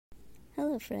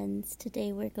Hello friends,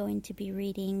 today we're going to be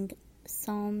reading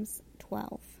Psalms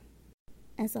 12.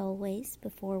 As always,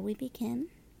 before we begin,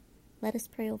 let us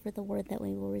pray over the word that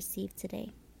we will receive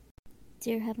today.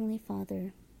 Dear Heavenly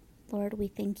Father, Lord, we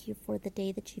thank you for the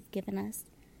day that you've given us.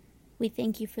 We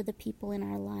thank you for the people in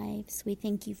our lives. We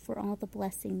thank you for all the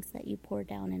blessings that you pour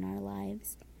down in our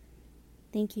lives.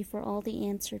 Thank you for all the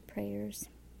answered prayers.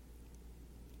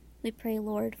 We pray,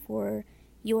 Lord, for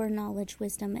your knowledge,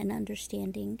 wisdom, and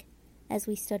understanding. As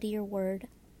we study your word,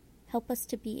 help us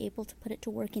to be able to put it to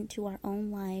work into our own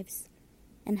lives,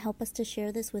 and help us to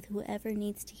share this with whoever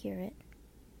needs to hear it.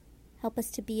 Help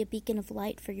us to be a beacon of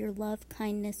light for your love,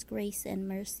 kindness, grace, and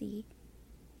mercy,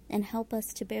 and help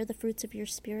us to bear the fruits of your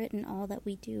Spirit in all that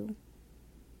we do.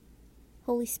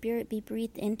 Holy Spirit, be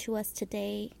breathed into us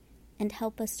today, and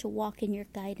help us to walk in your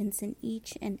guidance in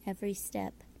each and every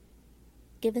step.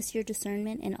 Give us your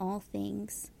discernment in all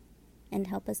things, and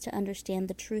help us to understand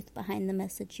the truth behind the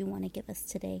message you want to give us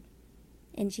today.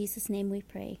 In Jesus' name we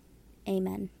pray.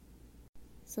 Amen.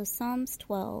 So Psalms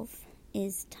 12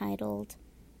 is titled,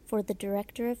 For the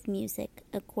Director of Music,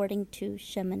 according to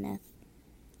Sheminith,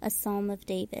 a Psalm of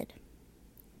David.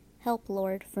 Help,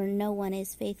 Lord, for no one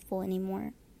is faithful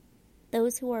anymore.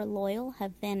 Those who are loyal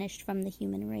have vanished from the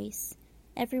human race.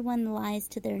 Everyone lies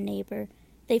to their neighbor.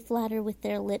 They flatter with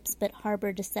their lips, but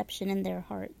harbor deception in their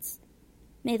hearts.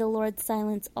 May the Lord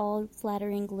silence all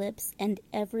flattering lips and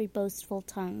every boastful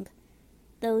tongue.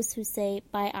 Those who say,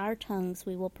 By our tongues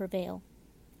we will prevail.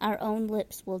 Our own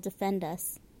lips will defend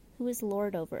us. Who is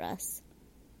Lord over us?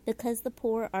 Because the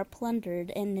poor are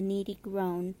plundered and the needy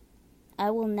groan,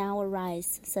 I will now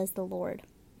arise, says the Lord.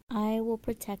 I will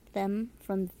protect them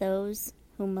from those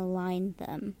who malign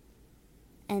them.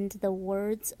 And the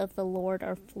words of the Lord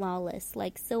are flawless,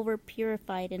 like silver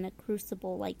purified in a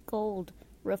crucible, like gold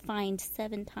refined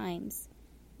 7 times.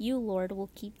 You, Lord, will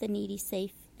keep the needy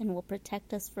safe and will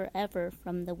protect us forever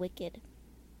from the wicked,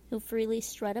 who freely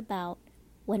strut about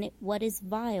when what is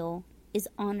vile is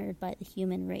honored by the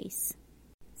human race.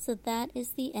 So that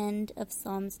is the end of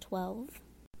Psalms 12.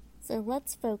 So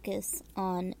let's focus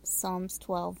on Psalms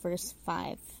 12 verse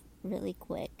 5 really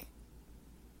quick.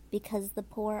 Because the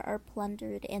poor are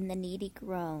plundered and the needy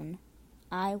groan,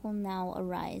 I will now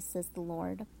arise, says the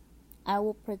Lord. I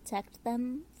will protect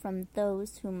them from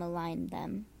those who malign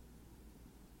them.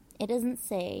 It doesn't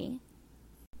say,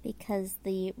 because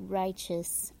the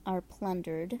righteous are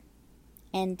plundered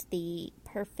and the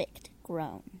perfect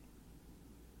groan.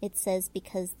 It says,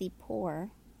 because the poor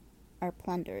are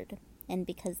plundered and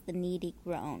because the needy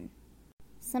groan.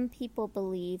 Some people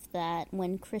believe that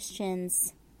when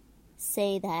Christians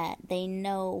say that they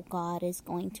know God is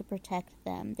going to protect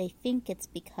them, they think it's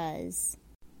because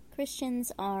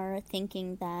Christians are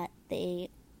thinking that they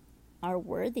are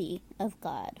worthy of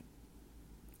God.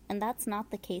 And that's not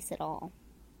the case at all.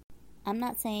 I'm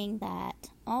not saying that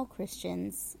all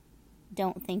Christians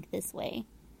don't think this way,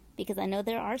 because I know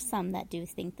there are some that do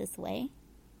think this way.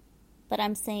 But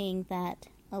I'm saying that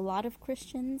a lot of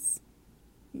Christians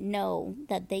know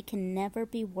that they can never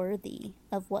be worthy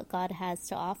of what God has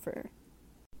to offer.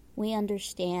 We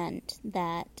understand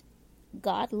that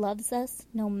God loves us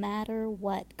no matter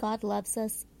what. God loves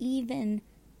us even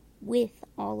with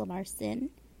all of our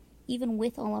sin, even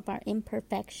with all of our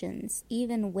imperfections,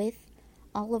 even with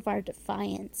all of our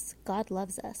defiance. God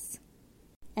loves us.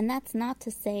 And that's not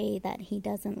to say that He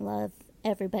doesn't love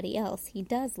everybody else. He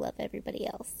does love everybody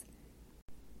else.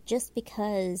 Just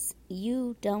because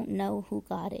you don't know who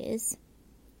God is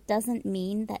doesn't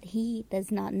mean that He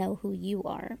does not know who you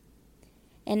are.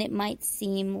 And it might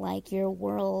seem like your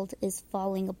world is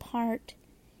falling apart,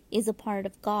 is a part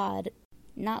of God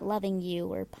not loving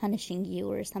you or punishing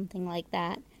you or something like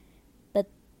that. But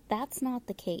that's not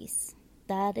the case.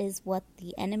 That is what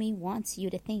the enemy wants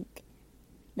you to think.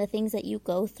 The things that you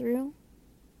go through,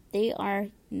 they are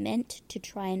meant to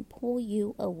try and pull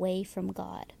you away from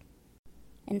God.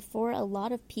 And for a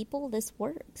lot of people, this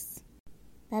works.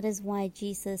 That is why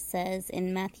Jesus says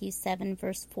in Matthew 7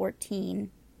 verse 14,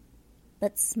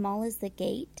 But small is the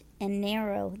gate, and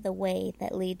narrow the way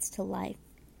that leads to life,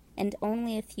 and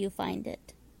only a few find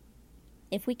it.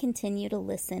 If we continue to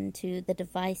listen to the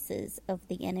devices of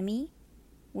the enemy,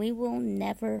 we will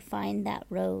never find that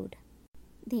road.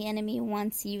 The enemy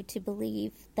wants you to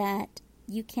believe that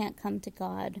you can't come to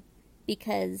God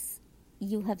because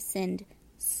you have sinned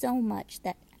so much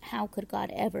that how could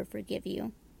God ever forgive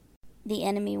you? The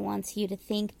enemy wants you to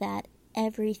think that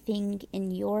everything in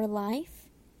your life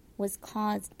was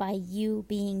caused by you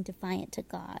being defiant to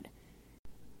God.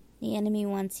 The enemy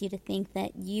wants you to think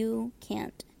that you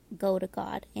can't go to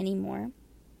God anymore,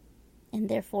 and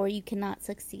therefore you cannot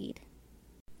succeed.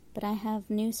 But I have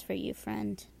news for you,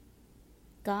 friend.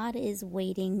 God is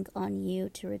waiting on you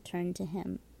to return to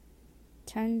Him.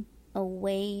 Turn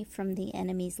away from the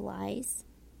enemy's lies,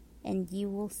 and you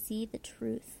will see the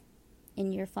truth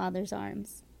in your Father's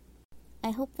arms.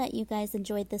 I hope that you guys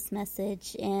enjoyed this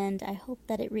message, and I hope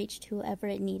that it reached whoever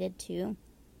it needed to.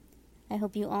 I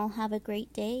hope you all have a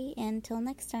great day, and till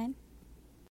next time.